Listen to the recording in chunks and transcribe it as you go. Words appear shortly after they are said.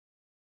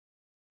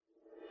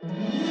The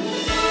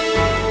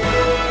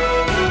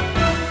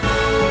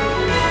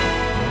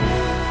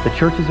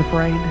church is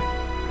afraid.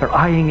 They're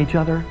eyeing each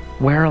other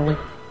warily.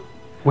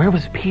 Where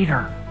was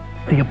Peter,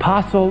 the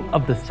apostle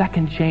of the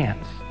second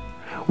chance?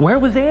 Where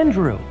was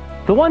Andrew,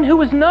 the one who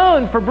was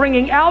known for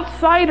bringing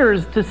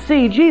outsiders to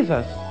see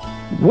Jesus?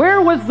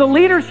 Where was the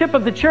leadership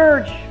of the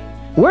church?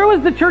 Where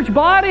was the church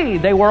body?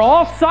 They were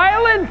all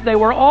silent. They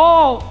were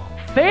all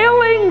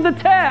failing the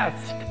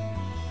test.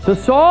 So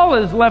Saul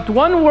is left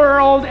one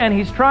world, and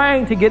he's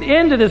trying to get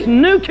into this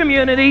new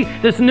community,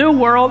 this new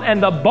world,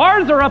 and the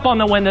bars are up on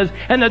the windows,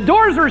 and the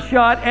doors are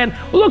shut, and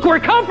look, we're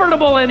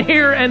comfortable in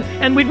here,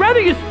 and we'd rather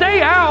you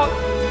stay out.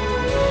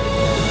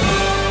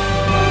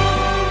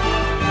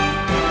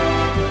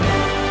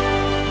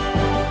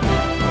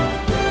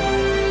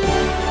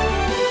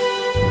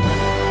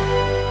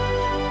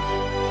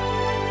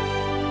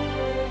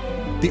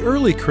 The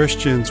early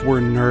Christians were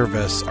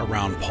nervous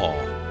around Paul.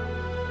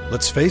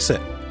 Let's face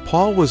it,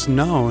 Paul was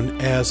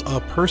known as a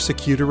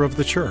persecutor of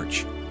the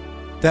church.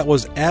 That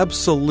was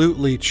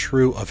absolutely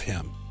true of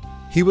him.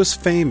 He was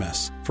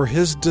famous for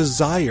his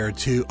desire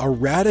to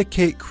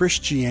eradicate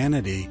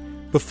Christianity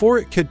before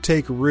it could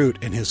take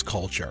root in his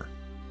culture.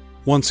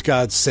 Once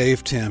God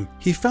saved him,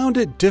 he found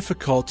it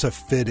difficult to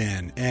fit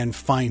in and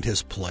find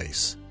his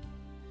place.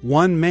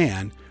 One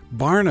man,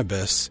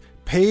 Barnabas,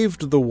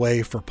 paved the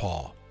way for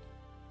Paul.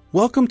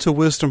 Welcome to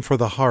Wisdom for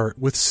the Heart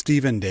with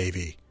Stephen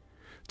Davey.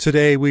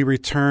 Today we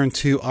return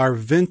to our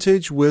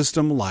vintage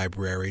wisdom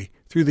library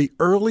through the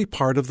early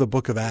part of the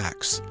book of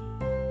Acts.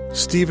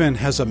 Stephen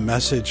has a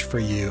message for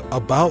you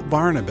about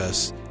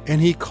Barnabas, and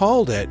he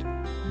called it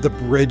the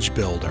Bridge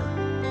Builder.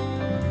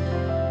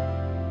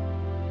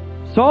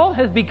 Saul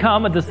has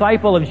become a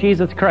disciple of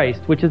Jesus Christ,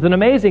 which is an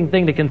amazing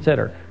thing to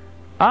consider.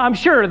 I'm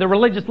sure the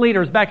religious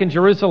leaders back in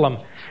Jerusalem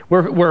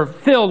were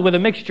filled with a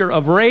mixture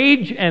of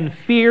rage and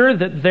fear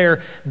that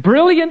their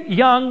brilliant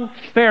young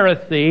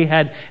Pharisee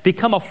had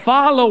become a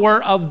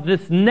follower of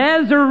this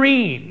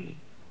Nazarene.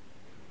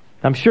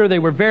 I'm sure they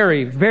were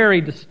very,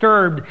 very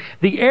disturbed.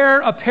 The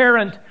heir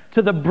apparent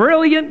to the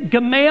brilliant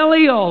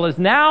Gamaliel is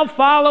now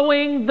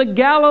following the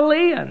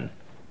Galilean.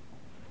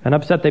 And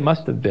upset they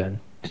must have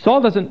been.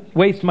 Saul doesn't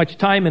waste much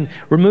time in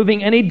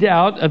removing any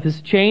doubt of his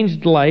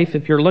changed life.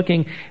 If you're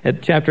looking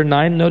at chapter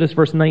 9, notice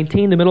verse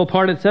 19, the middle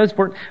part, it says,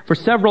 For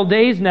several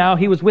days now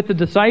he was with the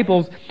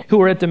disciples who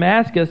were at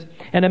Damascus,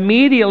 and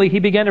immediately he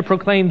began to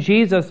proclaim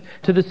Jesus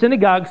to the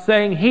synagogue,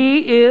 saying,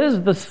 He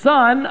is the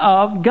Son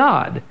of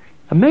God.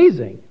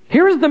 Amazing.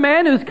 Here is the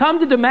man who's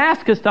come to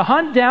Damascus to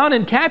hunt down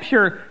and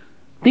capture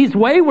these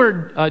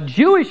wayward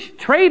Jewish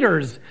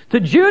traitors to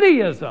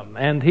Judaism.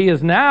 And he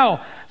is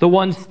now the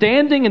one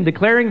standing and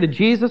declaring that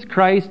Jesus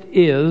Christ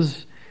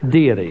is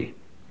deity.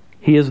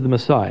 He is the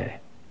Messiah.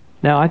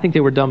 Now, I think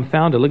they were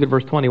dumbfounded. Look at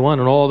verse 21.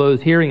 And all those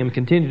hearing him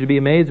continued to be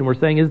amazed and were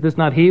saying, Is this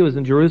not he who was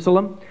in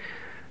Jerusalem?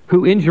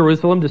 Who in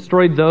Jerusalem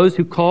destroyed those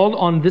who called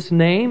on this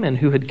name and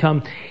who had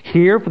come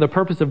here for the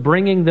purpose of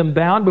bringing them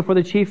bound before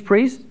the chief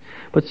priests?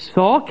 But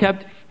Saul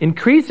kept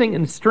increasing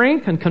in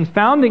strength and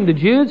confounding the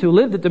Jews who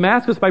lived at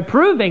Damascus by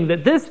proving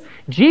that this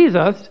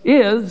Jesus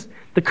is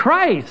the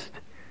Christ.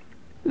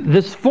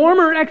 This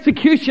former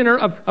executioner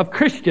of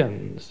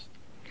Christians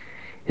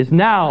is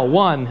now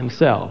one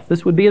himself.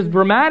 This would be as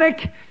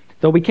dramatic,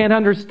 though we can't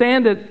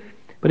understand it,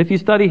 but if you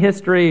study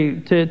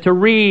history, to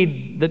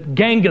read that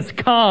Genghis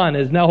Khan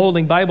is now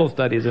holding Bible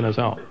studies in his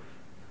home.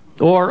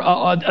 Or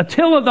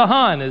Attila the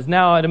Hun is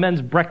now at a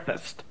men's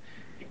breakfast.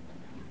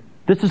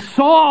 This is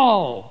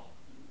Saul,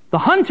 the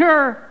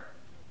hunter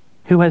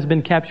who has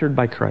been captured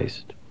by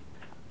Christ.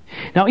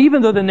 Now,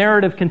 even though the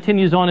narrative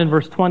continues on in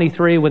verse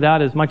 23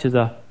 without as much as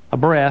a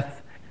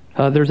breath,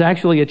 there's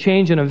actually a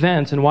change in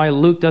events, and why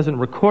Luke doesn't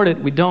record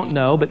it, we don't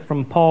know, but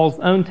from Paul's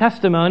own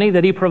testimony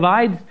that he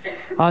provides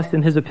us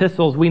in his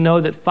epistles, we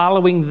know that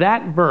following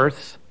that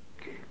verse,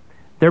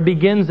 there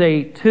begins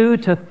a 2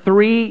 to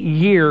 3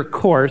 year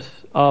course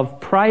of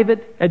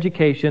private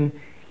education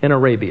in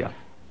Arabia.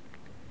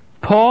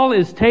 Paul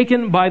is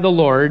taken by the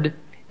Lord,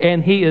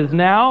 and he is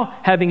now,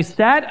 having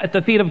sat at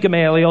the feet of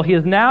Gamaliel, he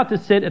is now to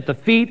sit at the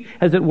feet,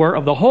 as it were,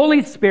 of the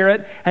Holy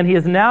Spirit, and he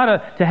is now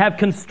to have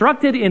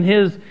constructed in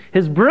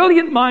his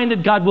brilliant mind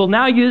that God will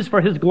now use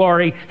for his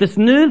glory, this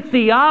new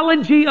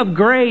theology of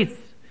grace,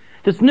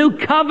 this new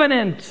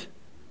covenant,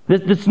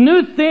 this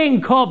new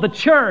thing called the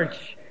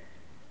church.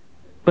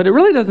 But it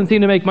really doesn't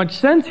seem to make much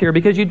sense here,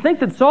 because you'd think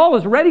that Saul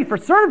is ready for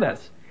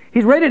service.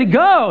 He's ready to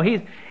go.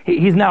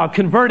 He's now a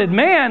converted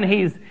man.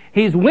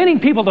 He's winning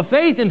people to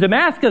faith in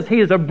Damascus. He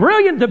is a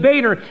brilliant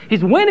debater.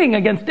 He's winning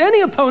against any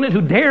opponent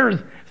who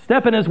dares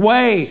step in his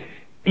way.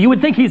 You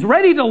would think he's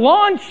ready to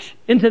launch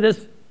into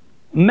this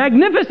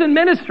magnificent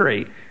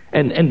ministry.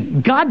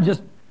 And God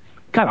just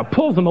kind of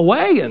pulls him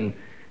away and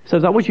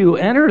says, I want you to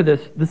enter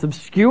this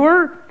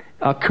obscure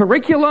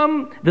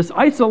curriculum, this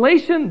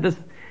isolation,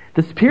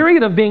 this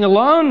period of being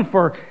alone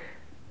for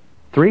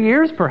 3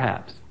 years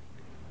perhaps,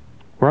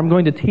 where I'm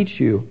going to teach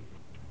you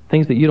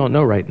things that you don't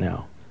know right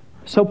now.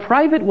 So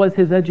private was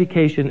his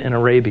education in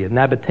Arabia,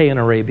 Nabatean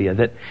Arabia,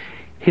 that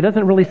he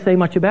doesn't really say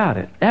much about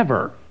it,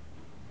 ever.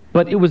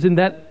 But it was in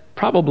that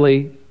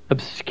probably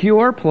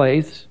obscure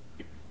place,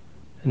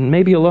 and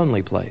maybe a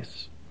lonely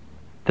place,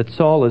 that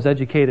Saul is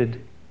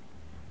educated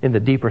in the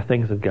deeper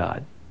things of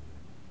God.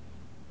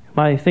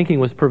 My thinking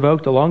was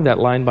provoked along that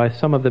line by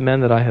some of the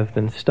men that I have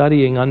been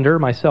studying under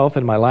myself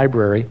in my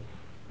library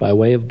by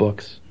way of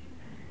books.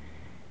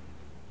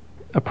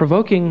 A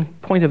provoking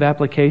point of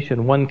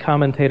application, one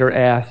commentator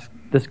asked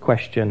this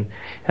question,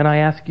 and I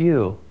ask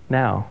you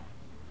now,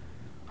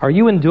 are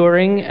you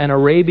enduring an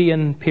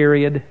Arabian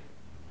period,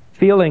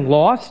 feeling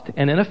lost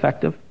and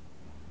ineffective?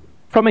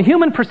 From a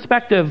human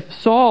perspective,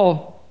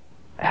 Saul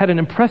had an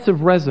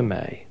impressive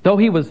resume. Though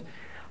he was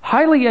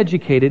highly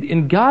educated,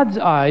 in God's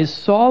eyes,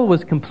 Saul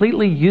was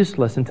completely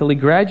useless until he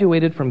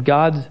graduated from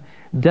God's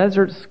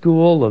desert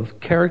school of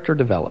character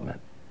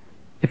development.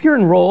 If you're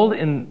enrolled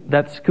in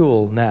that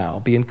school now,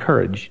 be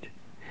encouraged.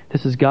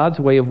 This is God's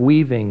way of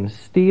weaving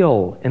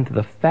steel into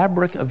the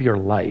fabric of your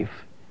life.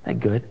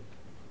 Isn't that good?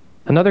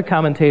 Another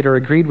commentator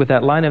agreed with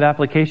that line of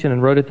application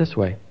and wrote it this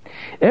way.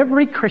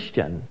 Every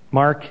Christian,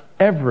 mark,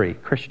 every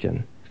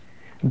Christian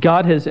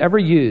God has ever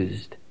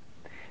used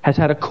has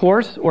had a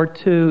course or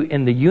two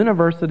in the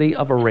University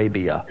of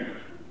Arabia.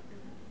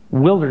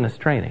 Wilderness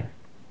training.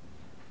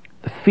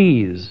 The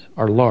fees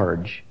are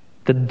large.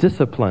 The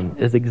discipline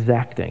is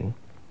exacting.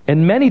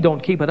 And many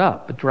don't keep it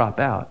up, but drop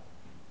out.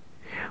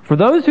 For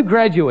those who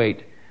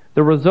graduate,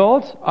 the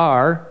results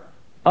are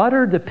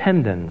utter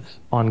dependence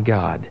on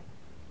God.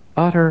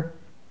 Utter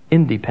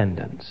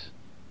independence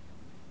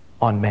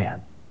on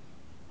man.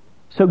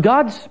 So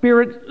God's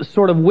Spirit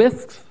sort of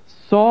whisks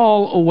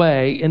Saul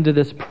away into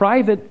this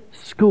private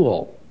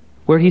school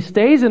where he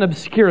stays in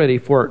obscurity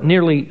for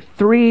nearly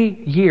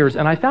 3 years.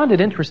 And I found it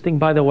interesting,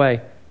 by the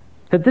way,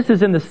 that this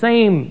is in the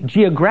same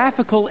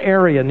geographical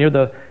area near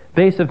the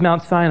base of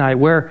Mount Sinai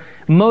where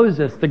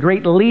Moses, the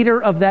great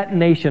leader of that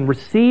nation,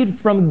 received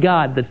from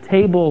God the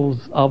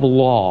tables of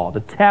law,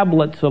 the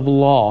tablets of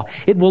law.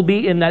 It will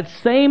be in that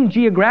same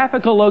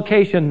geographical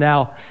location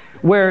now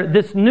where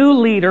this new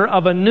leader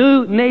of a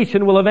new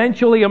nation will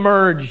eventually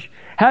emerge,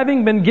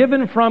 having been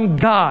given from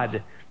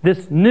God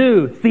this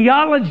new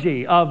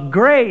theology of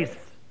grace.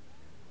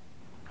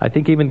 I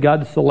think even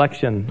God's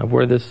selection of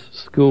where this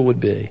school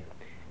would be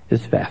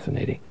is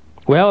fascinating.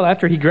 Well,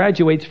 after he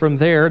graduates from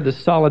there, this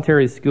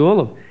solitary school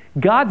of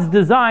God's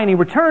design, he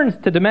returns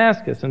to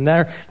Damascus. And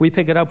there we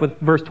pick it up with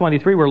verse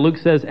 23 where Luke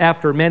says,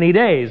 after many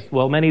days.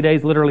 Well, many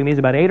days literally means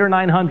about 800 or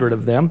 900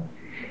 of them.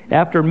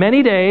 After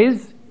many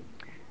days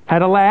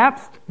had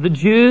elapsed, the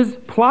Jews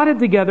plotted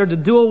together to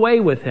do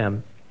away with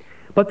him.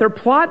 But their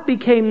plot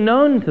became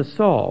known to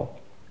Saul.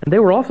 And they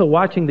were also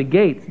watching the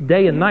gates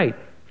day and night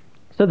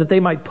so that they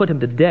might put him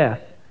to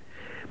death.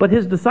 But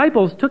his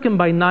disciples took him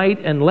by night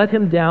and let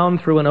him down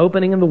through an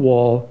opening in the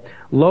wall,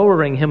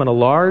 lowering him in a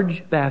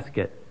large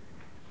basket.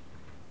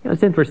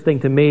 It's interesting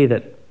to me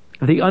that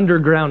the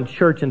underground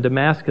church in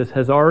Damascus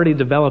has already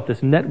developed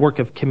this network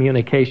of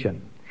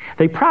communication.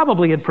 They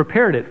probably had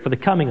prepared it for the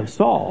coming of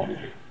Saul.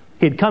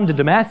 He had come to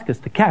Damascus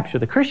to capture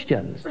the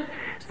Christians.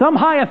 Some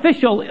high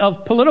official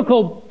of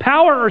political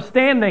power or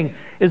standing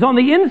is on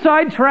the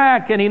inside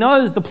track and he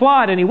knows the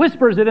plot and he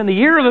whispers it in the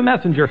ear of a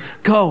messenger.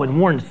 Go and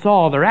warn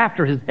Saul, they're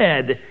after his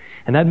head.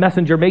 And that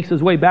messenger makes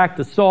his way back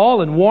to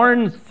Saul and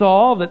warns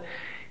Saul that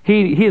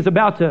he is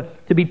about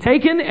to be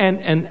taken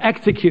and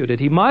executed.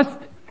 He must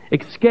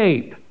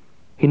escape.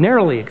 He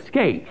narrowly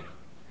escaped.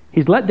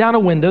 He's let down a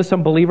window.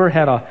 Some believer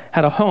had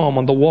a home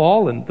on the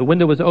wall and the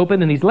window was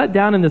open and he's let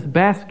down in this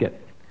basket.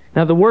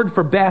 Now the word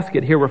for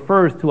basket here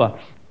refers to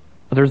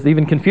there's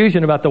even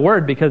confusion about the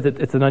word because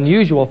it's an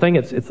unusual thing.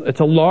 It's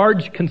a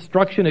large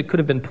construction. It could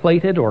have been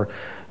plated or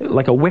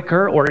like a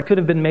wicker, or it could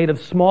have been made of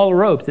small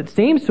ropes. It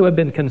seems to have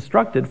been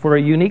constructed for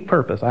a unique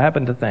purpose. I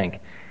happen to think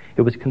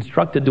it was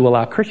constructed to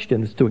allow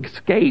Christians to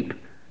escape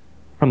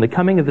from the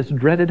coming of this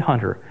dreaded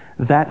hunter.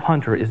 That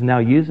hunter is now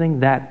using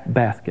that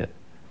basket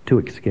to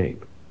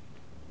escape.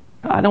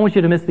 I don't want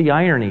you to miss the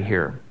irony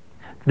here.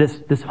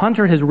 This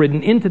hunter has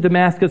ridden into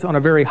Damascus on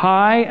a very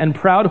high and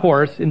proud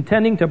horse,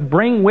 intending to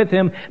bring with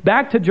him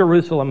back to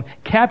Jerusalem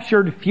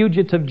captured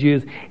fugitive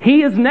Jews.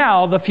 He is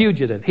now the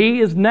fugitive.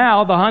 He is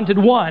now the hunted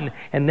one.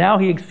 And now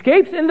he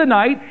escapes in the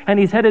night, and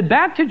he's headed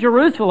back to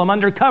Jerusalem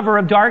under cover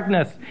of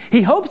darkness.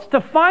 He hopes to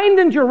find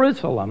in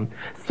Jerusalem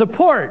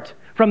support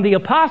from the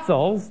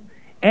apostles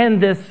and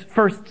this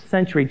first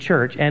century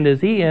church. And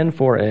is he in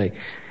for an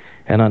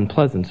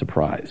unpleasant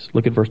surprise?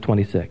 Look at verse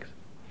 26.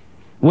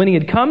 When he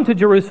had come to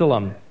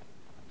Jerusalem,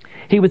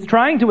 he was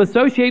trying to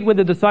associate with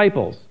the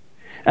disciples,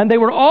 and they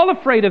were all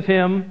afraid of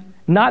him,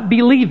 not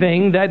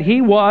believing that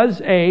he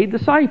was a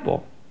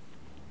disciple.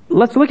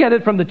 Let's look at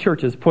it from the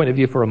church's point of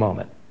view for a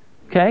moment.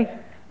 Okay?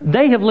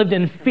 They have lived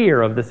in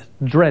fear of this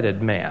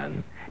dreaded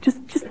man.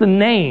 Just the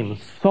name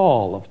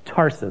Saul of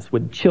Tarsus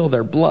would chill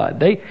their blood.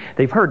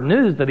 They've heard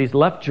news that he's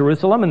left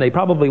Jerusalem, and they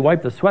probably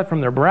wiped the sweat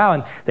from their brow,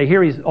 and they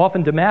hear he's off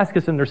in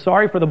Damascus, and they're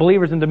sorry for the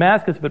believers in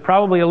Damascus, but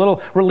probably a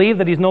little relieved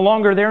that he's no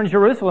longer there in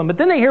Jerusalem. But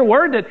then they hear a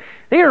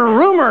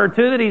rumor or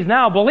two that he's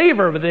now a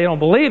believer, but they don't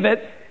believe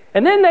it.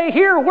 And then they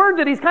hear word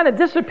that he's kind of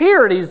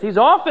disappeared. He's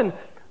off in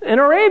in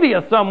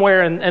Arabia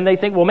somewhere, and they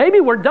think, well, maybe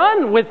we're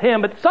done with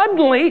him. But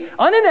suddenly,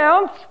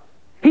 unannounced,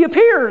 he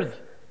appears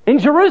in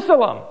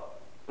Jerusalem.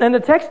 And the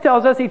text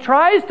tells us he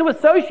tries to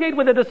associate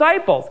with the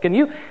disciples. Can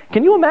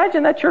you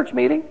imagine that church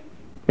meeting?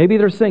 Maybe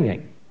they're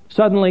singing.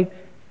 Suddenly,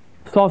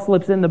 Saul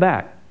slips in the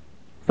back.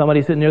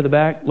 Somebody sitting near the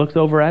back looks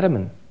over at him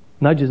and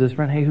nudges his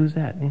friend. Hey, who's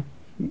that?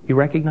 You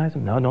recognize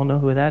him? No, I don't know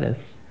who that is.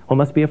 Well,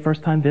 must be a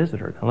first-time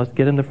visitor. Now, let's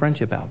get him the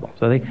friendship album.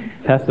 So they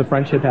pass the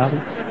friendship album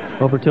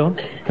over to him.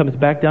 Comes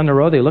back down the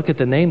road. They look at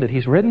the name that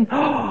he's written.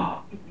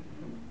 Saul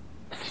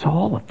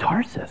of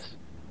Tarsus.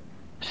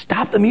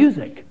 Stop the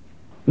music.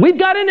 We've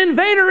got an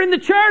invader in the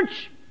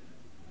church.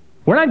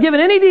 We're not given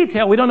any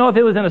detail. We don't know if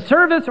it was in a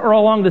service or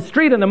along the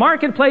street in the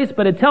marketplace,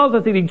 but it tells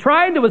us that he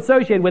tried to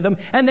associate with them,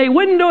 and they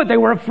wouldn't do it. They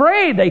were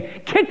afraid.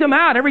 They kicked him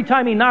out every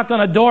time he knocked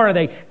on a door.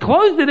 They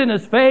closed it in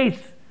his face.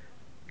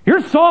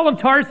 You're Saul of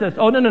Tarsus.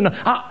 Oh, no.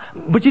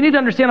 But you need to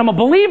understand, I'm a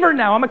believer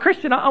now. I'm a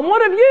Christian. I'm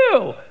one of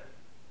you.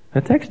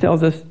 The text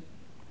tells us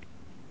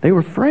they were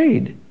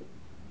afraid.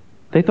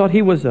 They thought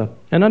he was an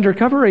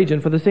undercover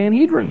agent for the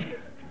Sanhedrin.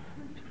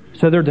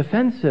 So they're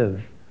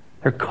defensive.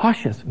 They're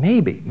cautious.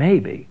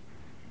 Maybe.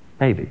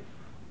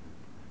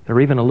 They're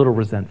even a little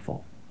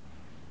resentful.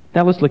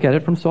 Now let's look at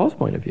it from Saul's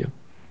point of view.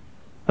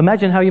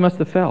 Imagine how he must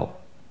have felt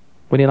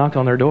when he knocked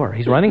on their door.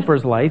 He's running for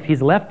his life.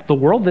 He's left the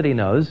world that he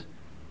knows.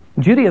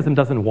 Judaism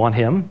doesn't want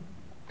him.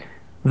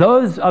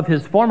 Those of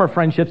his former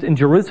friendships in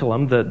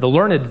Jerusalem, the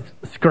learned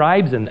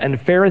scribes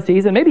and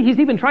Pharisees, and maybe he's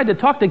even tried to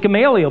talk to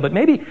Gamaliel, but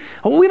maybe,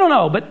 we don't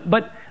know,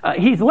 but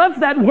he's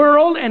left that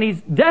world and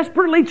he's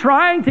desperately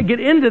trying to get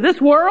into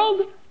this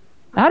world.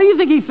 How do you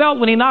think he felt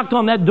when he knocked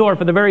on that door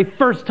for the very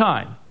first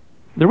time?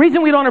 The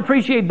reason we don't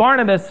appreciate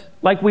Barnabas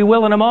like we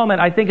will in a moment,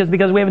 I think, is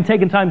because we haven't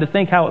taken time to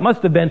think how it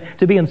must have been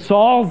to be in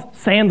Saul's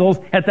sandals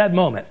at that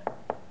moment.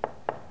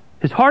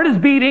 His heart is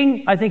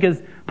beating. I think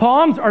his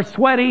palms are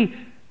sweaty.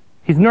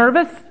 He's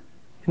nervous.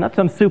 He's not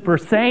some super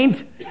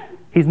saint.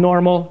 He's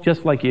normal,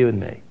 just like you and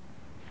me.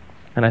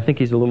 And I think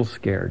he's a little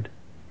scared.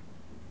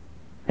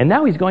 And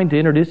now he's going to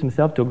introduce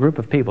himself to a group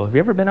of people. Have you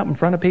ever been up in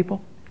front of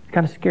people? It's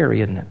kind of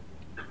scary, isn't it?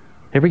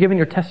 Ever given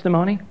your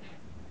testimony?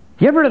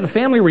 You ever at a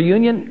family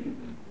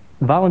reunion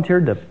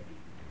volunteered to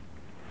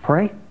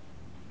pray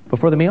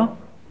before the meal?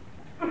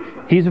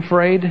 He's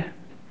afraid.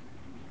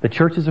 The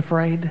church is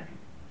afraid.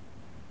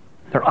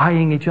 They're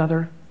eyeing each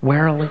other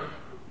warily.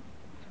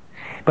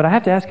 But I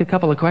have to ask a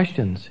couple of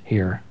questions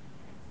here.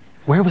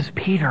 Where was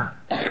Peter?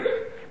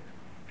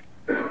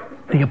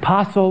 The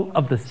apostle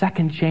of the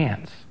second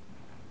chance.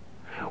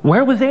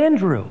 Where was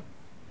Andrew?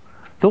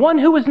 The one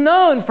who was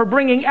known for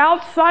bringing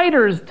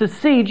outsiders to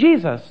see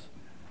Jesus.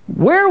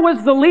 Where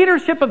was the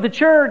leadership of the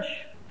church?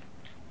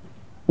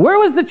 Where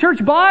was the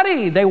church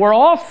body? They were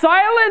all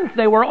silent.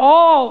 They were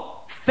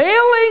all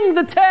failing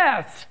the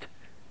test.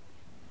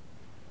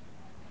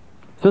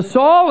 So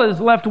Saul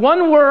is left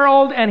one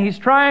world, and he's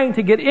trying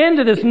to get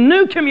into this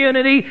new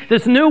community,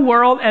 this new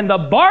world, and the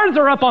bars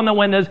are up on the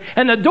windows,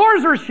 and the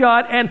doors are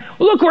shut, and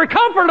look, we're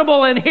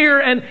comfortable in here,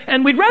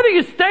 and we'd rather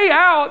you stay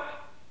out.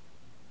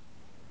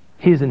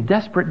 He's in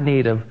desperate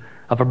need of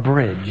a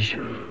bridge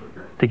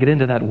to get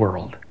into that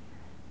world.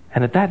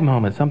 And at that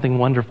moment, something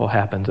wonderful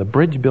happens. A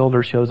bridge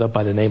builder shows up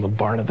by the name of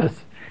Barnabas.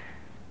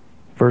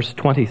 Verse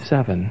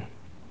 27,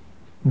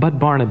 but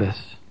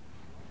Barnabas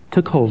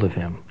took hold of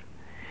him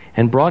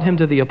and brought him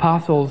to the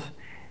apostles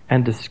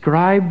and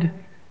described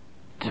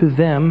to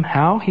them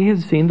how he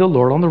had seen the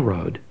Lord on the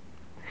road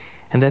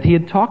and that he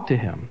had talked to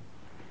him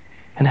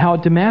and how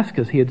at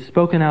Damascus he had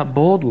spoken out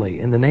boldly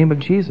in the name of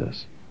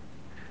Jesus.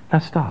 Now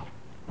stop.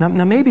 Now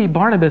maybe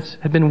Barnabas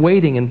had been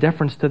waiting in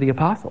deference to the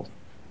apostles.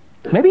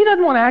 Maybe he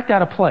doesn't want to act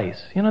out of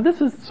place. This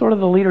is sort of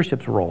the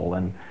leadership's role.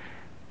 And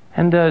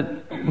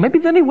maybe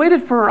then he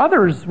waited for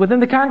others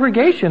within the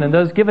congregation and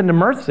those given to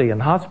mercy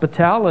and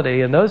hospitality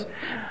and those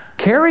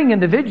caring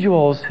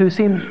individuals who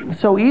found it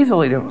so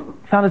easily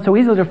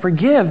to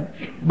forgive,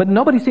 but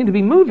nobody seemed to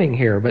be moving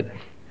here. But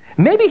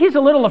maybe he's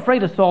a little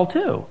afraid of Saul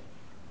too.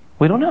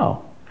 We don't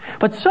know.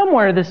 But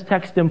somewhere this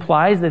text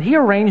implies that he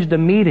arranged a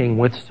meeting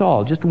with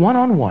Saul, just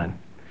one-on-one.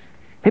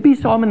 Maybe he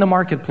saw him in the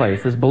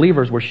marketplace as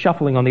believers were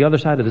shuffling on the other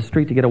side of the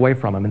street to get away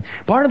from him. And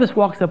Barnabas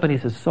walks up and he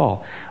says,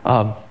 Saul,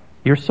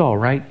 you're Saul,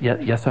 right?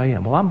 Yes, I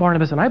am. Well, I'm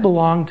Barnabas, and I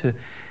belong to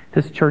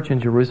this church in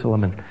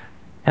Jerusalem,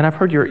 and I've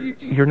heard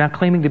you're now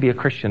claiming to be a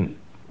Christian.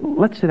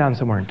 Let's sit down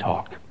somewhere and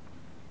talk.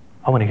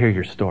 I want to hear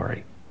your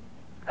story.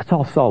 That's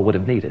all Saul would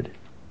have needed.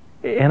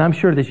 And I'm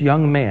sure this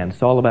young man,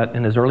 Saul about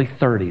in his early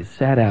 30s,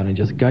 sat down and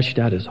just gushed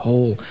out his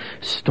whole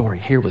story.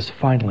 Here was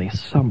finally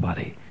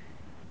somebody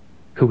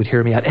who would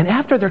hear me out. And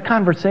after their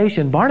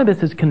conversation,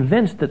 Barnabas is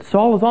convinced that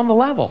Saul is on the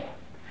level.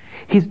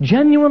 He's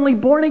genuinely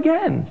born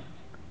again.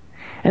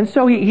 And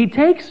so he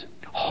takes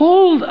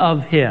hold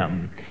of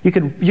him. You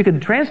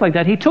could translate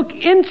that. He took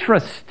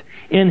interest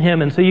in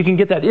him. And so you can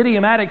get that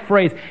idiomatic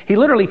phrase. He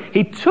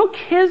took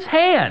his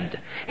hand.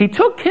 He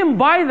took him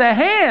by the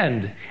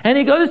hand. And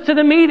he goes to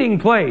the meeting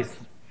place.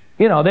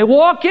 They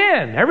walk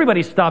in.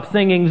 Everybody stops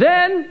singing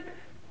then.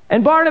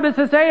 And Barnabas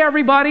says, hey,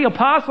 everybody,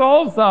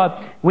 apostles.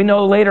 We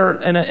know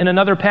later in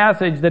another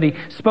passage that he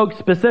spoke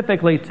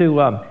specifically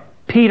to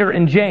Peter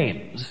and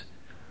James.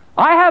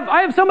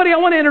 I have somebody I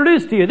want to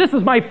introduce to you. This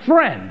is my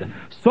friend,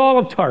 Saul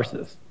of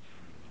Tarsus.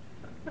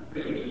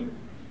 If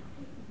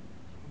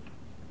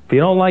you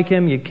don't like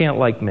him, you can't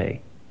like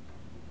me.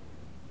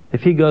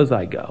 If he goes,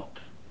 I go.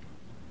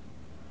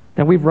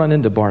 Now, we've run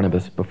into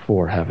Barnabas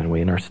before, haven't we,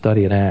 in our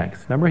study in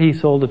Acts? Remember he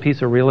sold a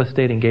piece of real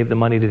estate and gave the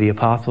money to the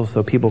apostles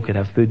so people could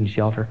have food and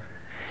shelter?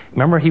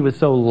 Remember he was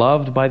so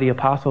loved by the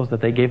apostles that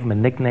they gave him a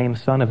nickname,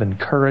 Son of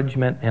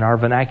Encouragement. In our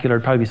vernacular,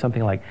 it'd probably be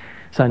something like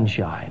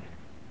Sunshine.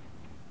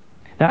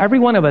 Now, every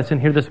one of us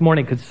in here this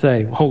morning could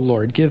say, oh,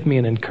 Lord, give me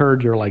an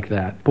encourager like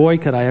that. Boy,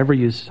 could I ever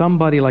use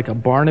somebody like a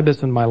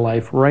Barnabas in my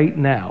life right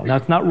now. Now,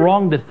 it's not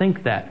wrong to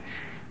think that.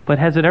 But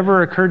has it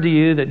ever occurred to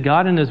you that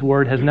God in His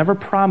Word has never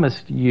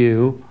promised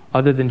you,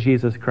 other than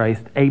Jesus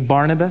Christ, a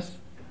Barnabas?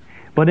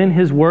 But in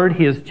His Word,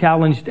 He has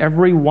challenged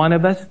every one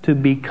of us to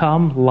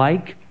become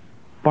like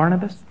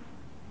Barnabas.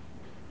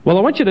 Well,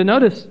 I want you to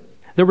notice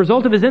the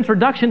result of his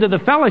introduction to the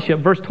fellowship,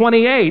 verse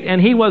 28.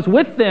 And he was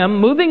with them,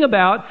 moving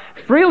about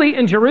freely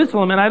in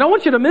Jerusalem. And I don't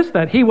want you to miss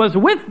that. He was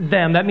with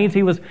them. That means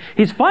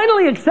he's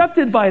finally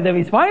accepted by them.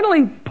 He's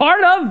finally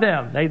part of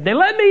them. They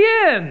let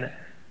me in.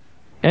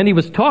 And he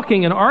was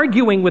talking and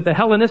arguing with the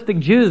Hellenistic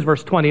Jews,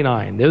 verse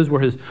 29. Those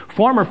were his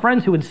former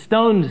friends who had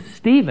stoned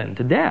Stephen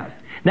to death.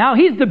 Now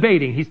he's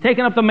debating. He's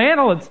taken up the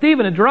mantle that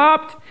Stephen had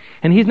dropped,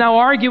 and he's now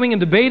arguing and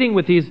debating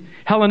with these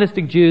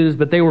Hellenistic Jews,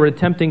 but they were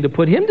attempting to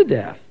put him to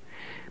death.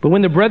 But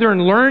when the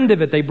brethren learned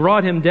of it, they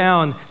brought him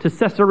down to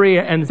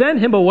Caesarea and sent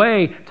him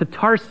away to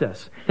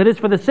Tarsus. That is,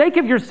 for the sake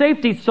of your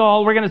safety,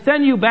 Saul, we're going to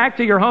send you back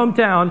to your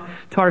hometown,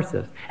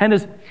 Tarsus. And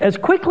as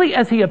quickly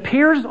as he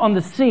appears on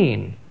the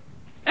scene,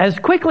 as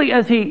quickly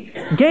as he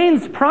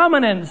gains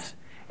prominence,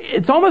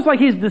 it's almost like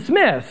he's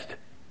dismissed.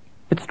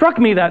 It struck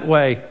me that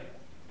way.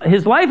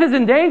 His life is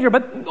in danger,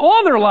 but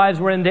all their lives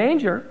were in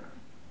danger.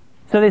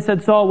 So they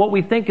said, Saul, what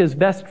we think is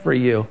best for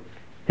you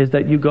is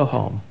that you go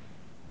home.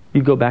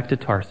 You go back to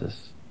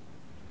Tarsus.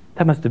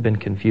 That must have been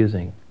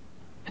confusing.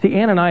 See,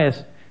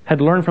 Ananias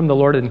had learned from the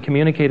Lord and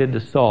communicated to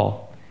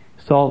Saul,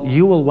 Saul,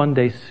 you will one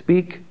day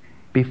speak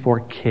before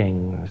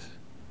kings.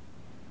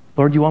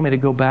 Lord, you want me to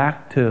go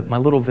back to my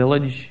little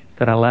village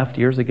that I left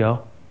years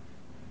ago?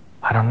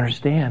 I don't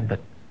understand, but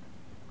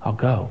I'll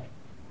go.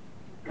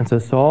 And so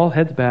Saul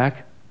heads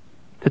back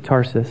to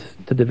Tarsus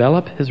to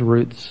develop his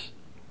roots.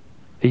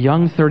 A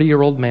young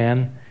 30-year-old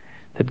man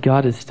that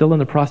God is still in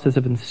the process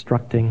of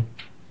instructing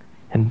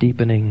and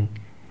deepening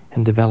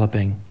and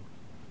developing.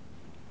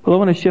 Well, I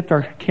want to shift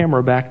our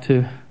camera back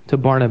to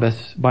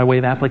Barnabas by way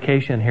of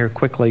application here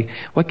quickly.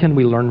 What can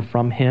we learn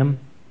from him?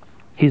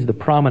 He's the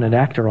prominent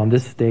actor on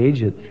this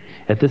stage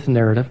at this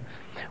narrative.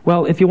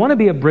 Well, if you want to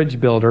be a bridge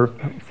builder,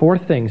 4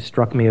 things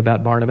struck me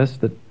about Barnabas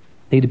that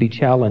need to be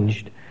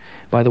challenged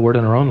by the Word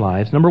in our own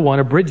lives. Number 1,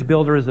 a bridge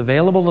builder is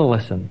available to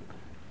listen.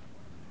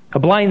 A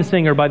blind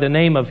singer by the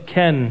name of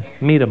Ken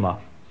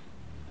Medema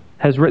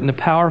has written a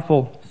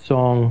powerful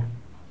song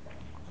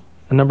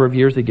a number of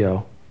years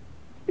ago.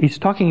 He's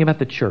talking about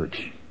the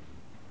church.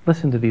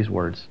 Listen to these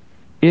words.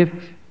 If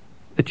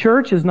the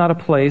church is not a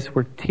place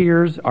where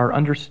tears are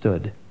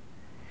understood,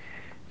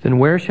 then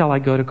where shall I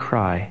go to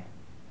cry?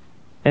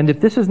 And if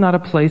this is not a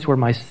place where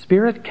my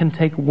spirit can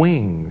take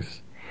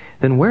wings,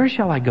 then where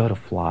shall I go to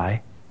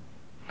fly?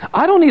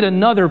 I don't need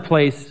another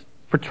place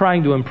for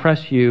trying to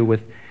impress you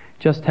with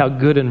just how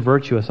good and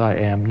virtuous I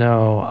am.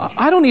 No,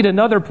 I don't need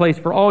another place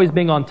for always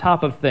being on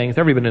top of things.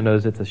 Everybody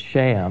knows it's a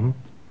sham.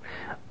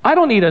 I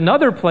don't need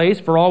another place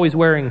for always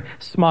wearing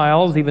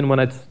smiles, even when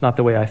it's not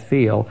the way I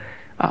feel.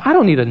 I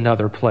don't need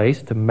another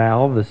place to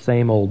mouth the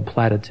same old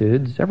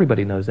platitudes.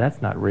 Everybody knows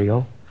that's not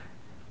real.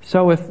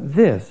 So if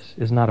this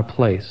is not a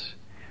place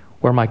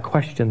where my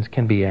questions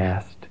can be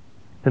asked,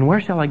 then where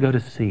shall I go to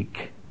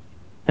seek?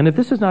 And if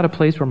this is not a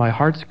place where my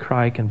heart's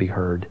cry can be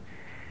heard,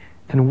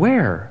 then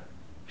where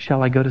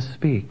shall I go to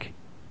speak?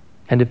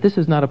 And if this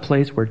is not a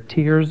place where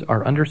tears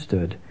are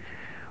understood,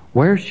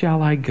 where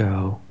shall I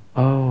go?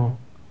 Oh,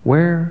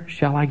 where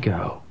shall I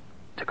go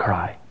to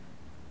cry?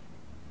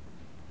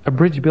 A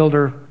bridge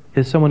builder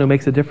is someone who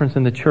makes a difference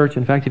in the church.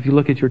 In fact, if you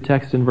look at your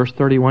text in verse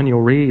 31,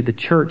 you'll read the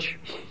church.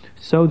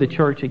 So the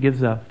church, it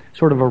gives a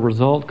sort of a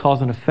result,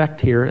 cause and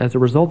effect here as a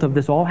result of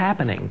this all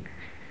happening.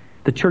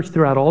 The church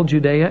throughout all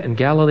Judea and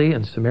Galilee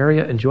and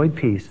Samaria enjoyed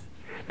peace,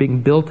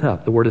 being built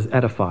up. The word is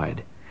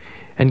edified.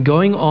 And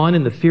going on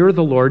in the fear of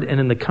the Lord and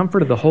in the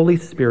comfort of the Holy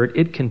Spirit,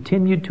 it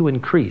continued to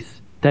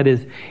increase. That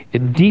is,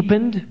 it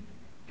deepened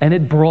and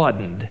it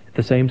broadened at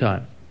the same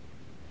time.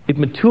 It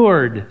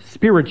matured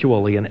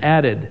spiritually and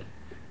added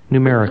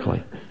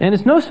numerically. And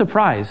it's no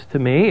surprise to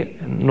me,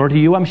 nor to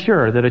you, I'm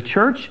sure, that a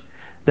church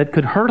that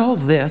could hurdle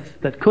this,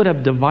 that could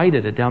have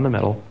divided it down the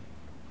middle,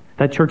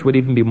 that church would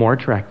even be more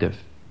attractive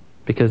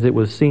because it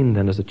was seen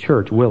then as a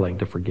church willing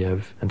to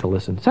forgive and to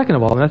listen. Second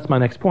of all, and that's my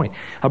next point,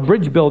 a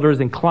bridge builder is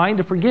inclined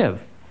to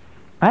forgive.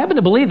 I happen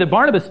to believe that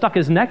Barnabas stuck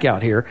his neck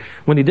out here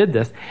when he did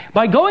this.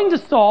 By going to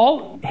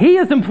Saul, he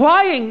is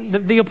implying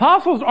that the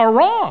apostles are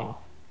wrong.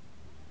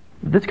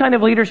 This kind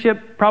of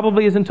leadership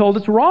probably isn't told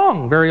it's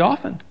wrong very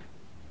often.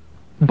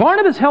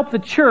 Barnabas helped the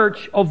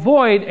church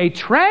avoid a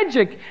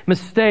tragic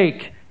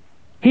mistake.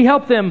 He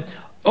helped them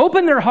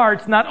open their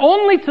hearts not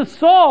only to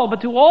Saul,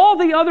 but to all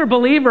the other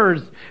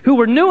believers who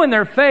were new in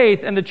their faith,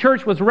 and the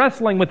church was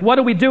wrestling with what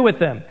do we do with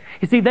them?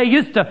 You see, they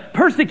used to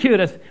persecute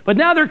us, but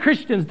now they're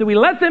Christians. Do we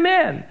let them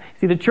in?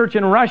 See, the church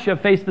in Russia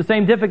faced the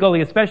same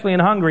difficulty, especially in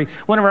Hungary.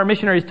 One of our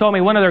missionaries told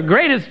me one of their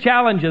greatest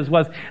challenges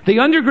was the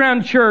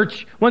underground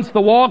church, once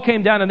the wall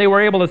came down and they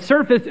were able to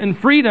surface in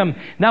freedom.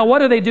 Now what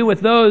do they do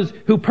with those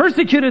who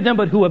persecuted them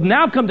but who have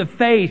now come to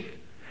faith?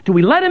 Do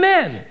we let them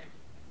in?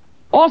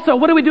 Also,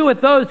 what do we do with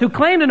those who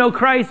claim to know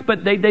Christ,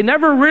 but they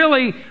never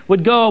really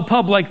would go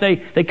public?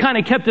 They kind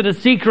of kept it a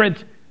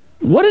secret.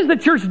 What does the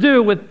church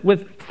do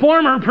with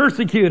former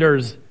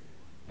persecutors?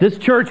 This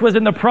church was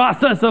in the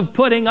process of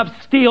putting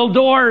up steel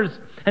doors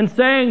and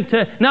saying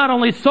to not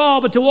only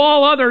Saul, but to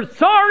all others,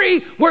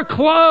 sorry, we're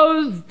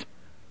closed.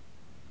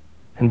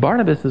 And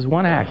Barnabas'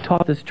 one act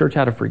taught this church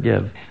how to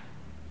forgive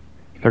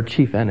their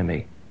chief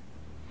enemy.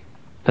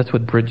 That's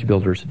what bridge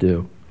builders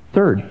do.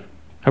 Third,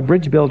 a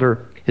bridge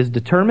builder is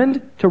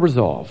determined to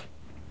resolve.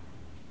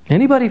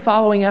 Anybody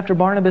following after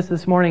Barnabas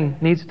this morning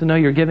needs to know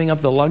you're giving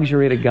up the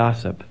luxury to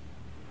gossip.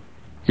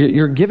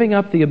 You're giving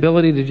up the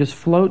ability to just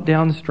float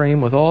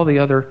downstream with all the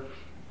other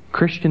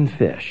Christian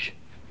fish.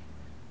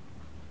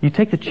 You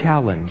take the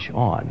challenge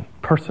on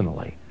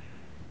personally.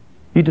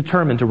 You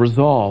determine to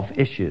resolve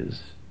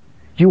issues.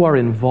 You are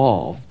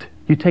involved.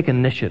 You take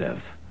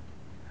initiative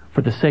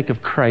for the sake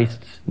of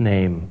Christ's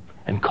name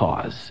and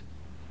cause.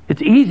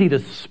 It's easy to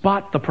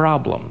spot the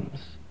problems.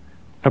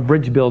 A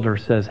bridge builder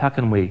says, how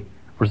can we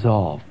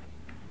resolve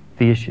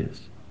the issues?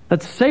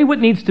 Let's say what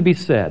needs to be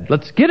said.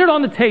 Let's get it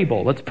on the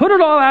table. Let's put it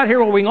all out here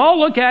where we can all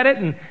look at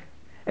it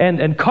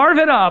and carve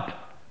it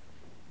up.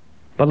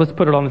 But let's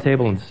put it on the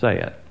table and say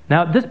it.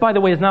 Now, this, by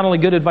the way, is not only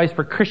good advice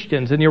for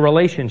Christians in your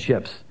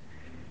relationships.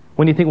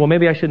 When you think, well,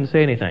 maybe I shouldn't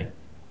say anything.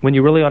 When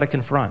you really ought to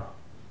confront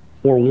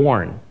or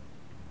warn.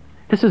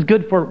 This is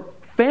good for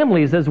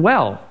families as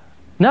well.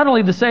 Not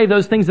only to say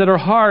those things that are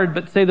hard,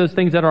 but say those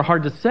things that are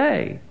hard to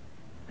say,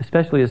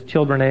 especially as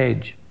children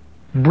age.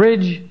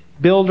 Bridge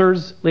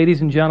builders,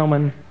 ladies and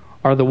gentlemen,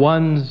 are the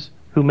ones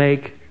who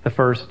make the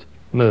first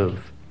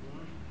move.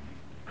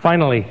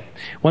 Finally,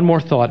 one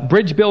more thought.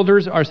 Bridge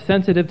builders are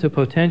sensitive to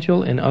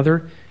potential in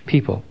other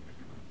people.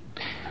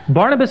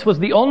 Barnabas was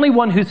the only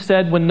one who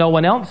said when no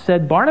one else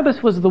said.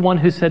 Barnabas was the one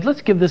who said,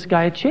 let's give this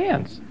guy a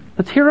chance.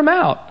 Let's hear him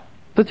out.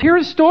 Let's hear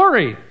his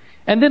story.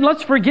 And then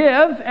let's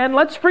forgive and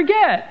let's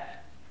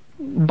forget.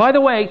 By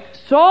the way,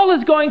 Saul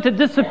is going to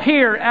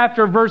disappear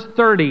after verse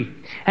 30.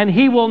 And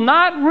he will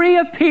not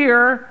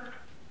reappear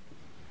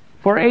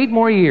for 8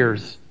 more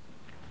years.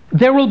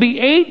 There will be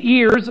 8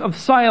 years of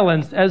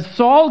silence as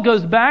Saul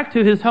goes back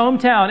to his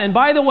hometown. And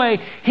by the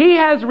way, he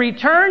has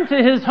returned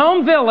to his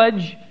home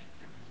village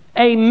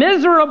a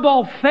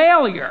miserable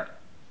failure.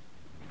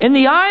 In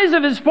the eyes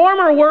of his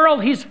former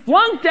world, he's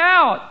flunked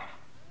out.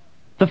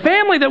 The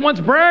family that once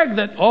bragged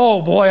that,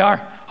 oh boy,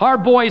 our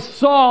boy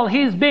Saul,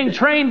 he's being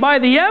trained by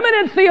the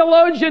eminent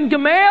theologian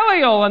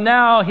Gamaliel, and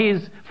now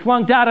he's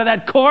flunked out of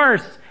that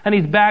course and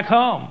he's back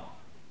home.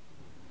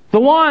 The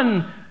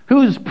one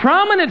whose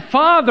prominent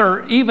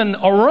father, even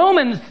a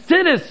Roman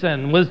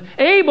citizen, was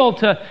able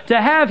to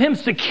have him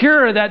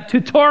secure that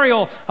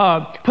tutorial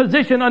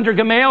position under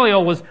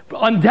Gamaliel, was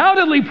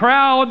undoubtedly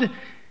proud.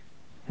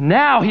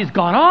 Now he's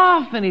gone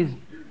off and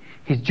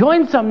he's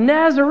joined some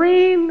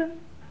Nazarene.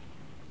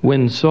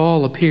 When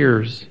Saul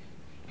appears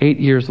 8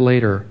 years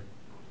later,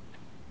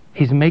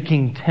 he's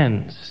making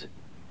tents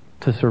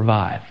to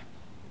survive.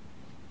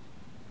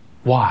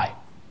 Why?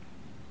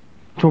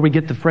 That's where we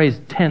get the phrase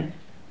tent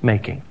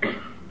making.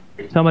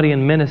 Somebody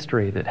in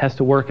ministry that has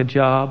to work a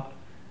job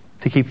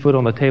to keep food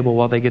on the table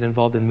while they get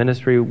involved in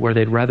ministry where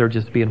they'd rather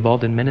just be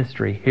involved in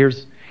ministry.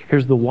 Here's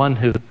the one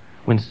who,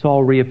 when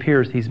Saul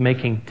reappears, he's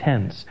making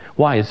tents.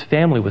 Why? His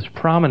family was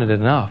prominent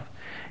enough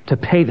to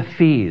pay the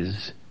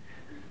fees,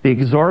 the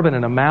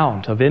exorbitant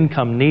amount of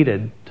income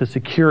needed to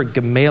secure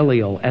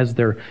Gamaliel as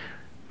their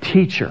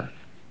teacher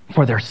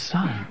for their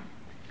son.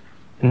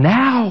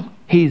 Now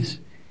he's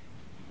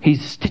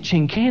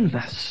stitching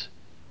canvas.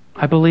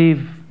 I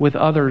believe with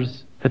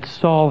others that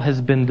Saul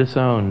has been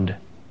disowned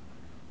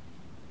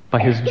by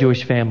his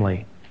Jewish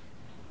family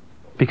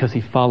because he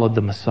followed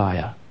the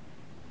Messiah.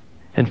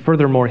 And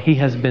furthermore, he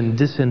has been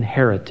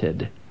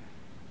disinherited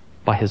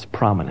by his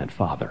prominent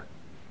father.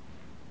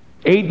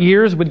 8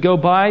 years would go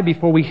by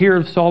before we hear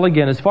of Saul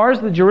again. As far as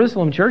the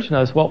Jerusalem church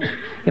knows, well,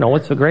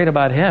 what's so great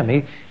about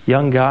him?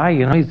 Young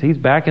guy, he's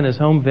back in his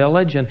home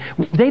village, and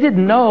they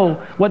didn't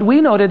know what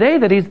we know today,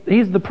 that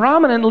he's the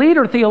prominent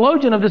leader,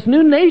 theologian of this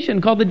new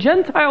nation called the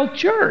Gentile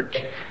church.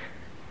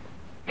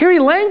 Here he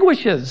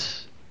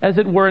languishes, as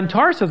it were, in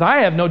Tarsus. I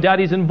have no doubt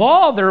he's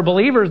involved. There are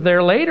believers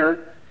there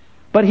later.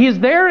 But he's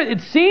there,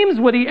 it seems,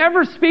 would he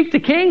ever speak to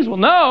kings? Well,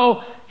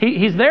 no.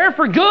 He's there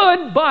for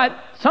good, but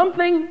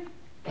something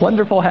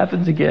wonderful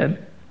happens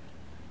again.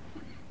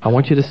 I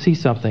want you to see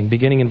something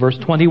beginning in verse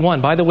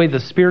 21. By the way, the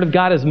Spirit of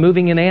God is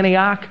moving in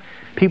Antioch.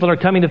 People are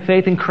coming to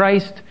faith in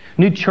Christ.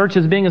 New church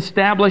is being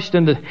established,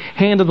 and the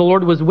hand of the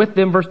Lord was with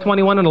them. Verse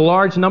 21, and a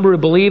large number who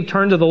believed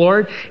turned to the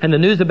Lord, and the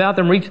news about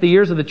them reached the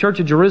ears of the church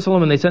of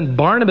Jerusalem, and they sent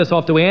Barnabas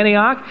off to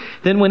Antioch.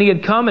 Then when he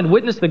had come and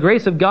witnessed the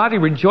grace of God, he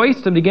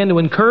rejoiced and began to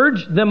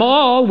encourage them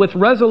all with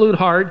resolute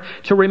heart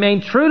to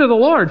remain true to the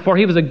Lord, for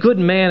he was a good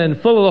man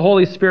and full of the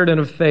Holy Spirit and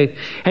of faith.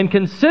 And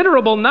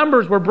considerable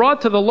numbers were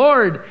brought to the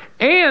Lord,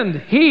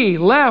 and he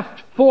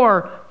left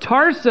for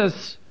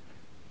Tarsus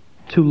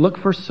to look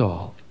for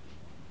Saul.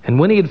 And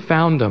when he had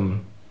found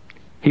him,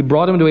 he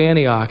brought him to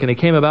Antioch, and it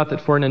came about that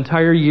for an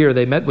entire year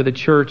they met with the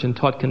church and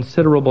taught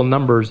considerable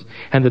numbers,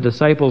 and the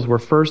disciples were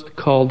first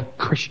called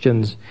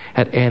Christians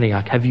at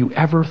Antioch. Have you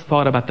ever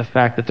thought about the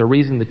fact that the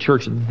reason the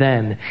church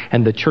then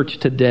and the church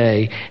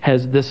today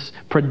has this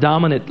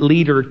predominant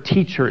leader,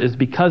 teacher, is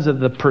because of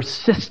the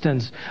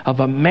persistence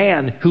of a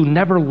man who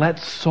never let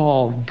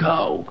Saul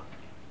go?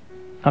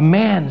 A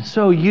man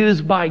so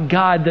used by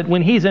God that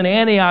when he's in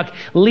Antioch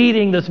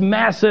leading this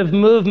massive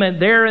movement,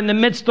 there in the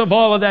midst of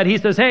all of that, he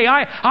says, hey,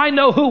 I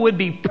know who would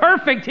be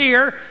perfect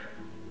here.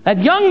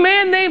 That young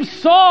man named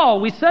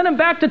Saul. We sent him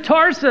back to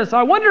Tarsus.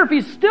 I wonder if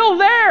he's still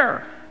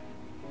there.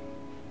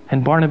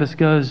 And Barnabas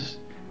goes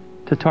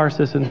to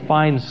Tarsus and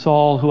finds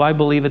Saul, who I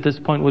believe at this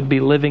point would be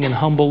living in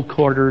humble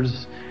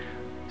quarters,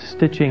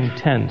 stitching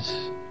tents.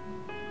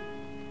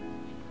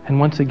 And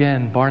once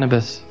again,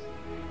 Barnabas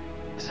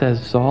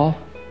says, Saul,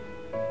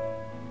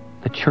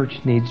 the church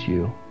needs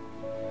you.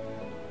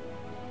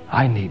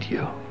 I need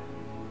you.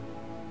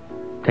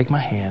 Take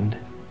my hand,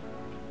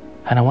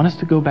 and I want us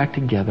to go back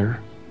together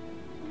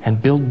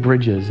and build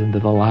bridges into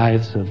the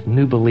lives of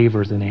new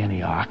believers in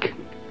Antioch.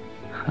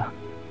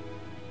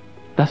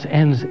 Thus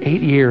ends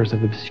 8 years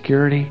of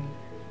obscurity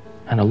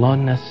and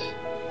aloneness,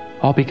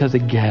 all because,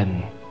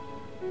 again,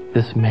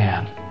 this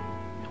man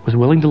was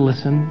willing to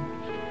listen,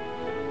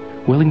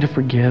 willing to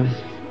forgive,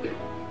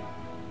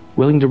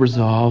 willing to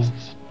resolve,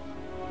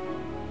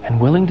 and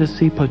willing to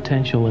see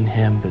potential in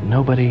him that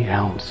nobody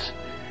else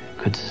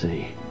could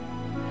see.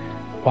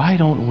 Why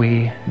don't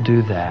we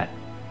do that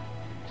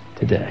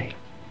today?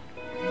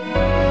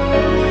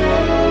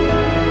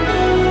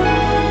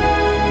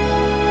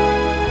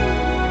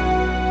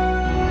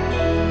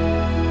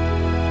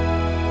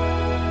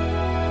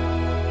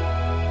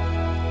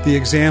 The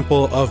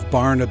example of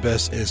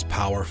Barnabas is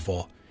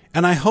powerful,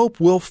 and I hope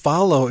we'll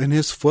follow in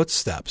his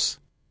footsteps.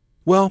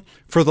 Well,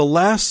 for the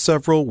last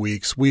several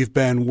weeks, we've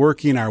been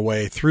working our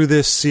way through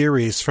this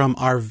series from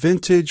our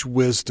Vintage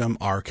Wisdom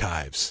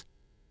archives.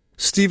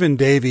 Stephen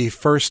Davey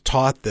first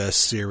taught this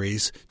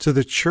series to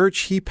the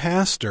church he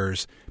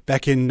pastors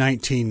back in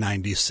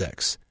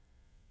 1996.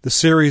 The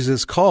series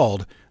is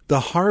called The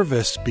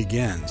Harvest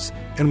Begins,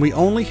 and we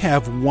only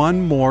have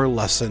one more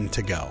lesson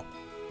to go.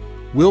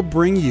 We'll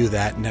bring you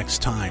that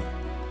next time.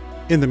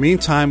 In the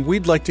meantime,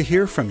 we'd like to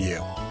hear from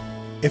you.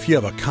 If you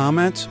have a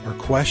comment or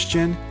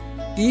question,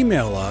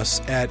 email us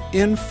at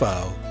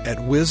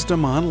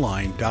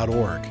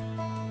info@wisdomonline.org.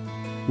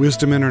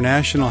 Wisdom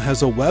International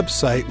has a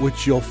website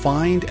which you'll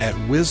find at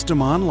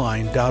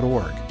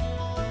wisdomonline.org.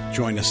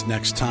 Join us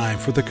next time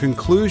for the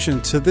conclusion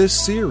to this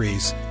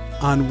series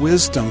on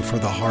Wisdom for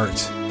the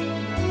Heart.